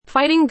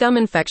Fighting gum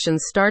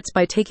infections starts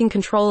by taking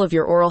control of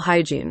your oral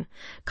hygiene.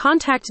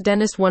 Contact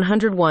Dentist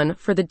 101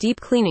 for the deep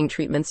cleaning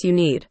treatments you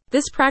need.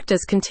 This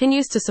practice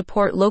continues to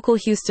support local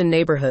Houston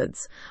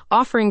neighborhoods,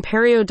 offering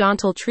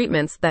periodontal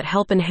treatments that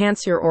help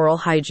enhance your oral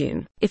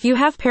hygiene. If you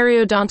have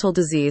periodontal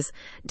disease,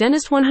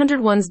 Dentist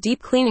 101's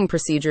deep cleaning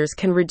procedures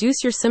can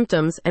reduce your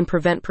symptoms and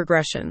prevent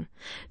progression.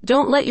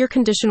 Don't let your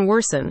condition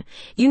worsen.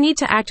 You need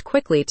to act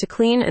quickly to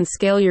clean and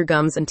scale your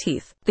gums and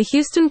teeth. The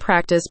Houston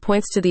practice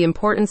points to the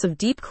importance of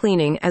deep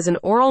cleaning as an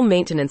oral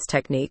maintenance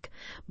technique,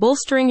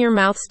 bolstering your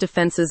mouth's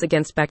defenses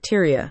against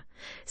bacteria.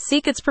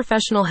 Seek its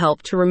professional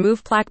help to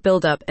remove plaque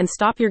buildup and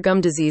stop your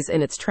gum disease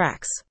in its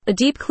tracks. A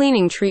deep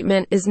cleaning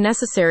treatment is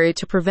necessary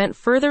to prevent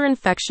further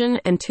infection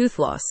and tooth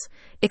loss,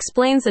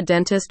 explains a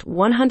Dentist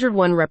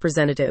 101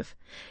 representative.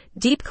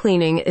 Deep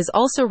cleaning is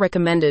also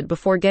recommended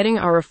before getting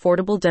our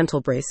affordable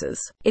dental braces.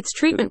 Its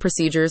treatment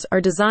procedures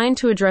are designed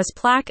to address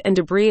plaque and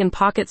debris in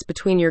pockets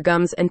between your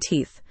gums and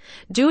teeth.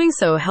 Doing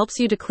so helps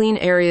you to clean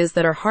areas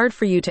that are hard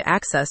for you to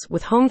access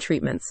with home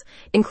treatments,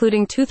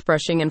 including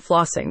toothbrushing and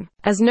flossing.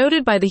 As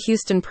noted by the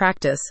Houston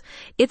practice,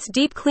 its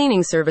deep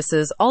cleaning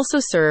services also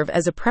serve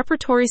as a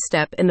preparatory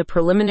step in the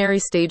preliminary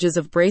stages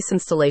of brace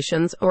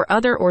installations or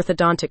other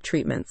orthodontic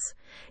treatments.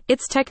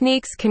 Its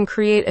techniques can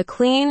create a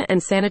clean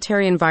and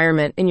sanitary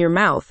environment in your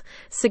mouth,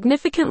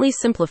 significantly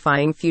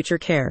simplifying future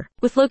care.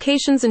 With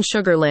locations in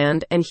Sugar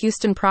Land and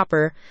Houston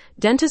proper,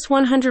 Dentist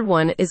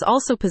 101 is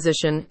also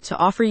positioned to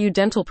offer you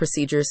dental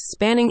procedures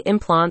spanning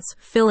implants,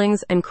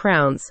 fillings, and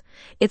crowns.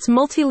 Its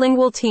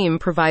multilingual team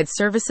provides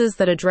services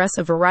that address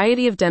a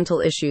variety of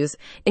dental issues,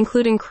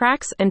 including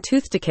cracks and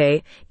tooth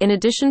decay, in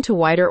addition to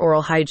wider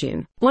oral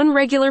hygiene. One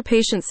regular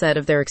patient said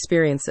of their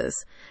experiences,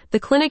 "The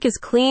clinic is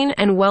clean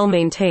and well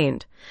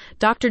maintained.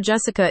 Dr.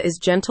 Jessica is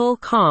gentle,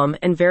 calm,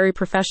 and very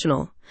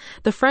professional.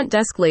 The front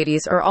desk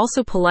ladies are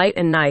also polite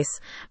and nice.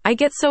 I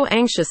get so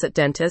anxious at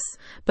dentists,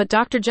 but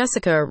Dr.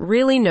 Jessica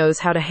really knows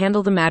how to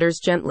handle the matters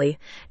gently,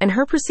 and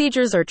her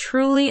procedures are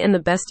truly in the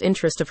best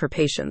interest of her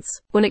patients."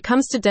 When it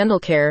comes to dental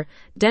care,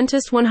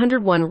 Dentist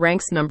 101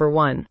 ranks number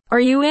 1. Are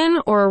you in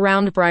or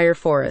around Briar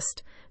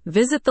Forest?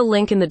 Visit the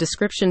link in the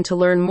description to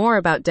learn more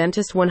about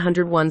Dentist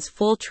 101's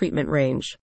full treatment range.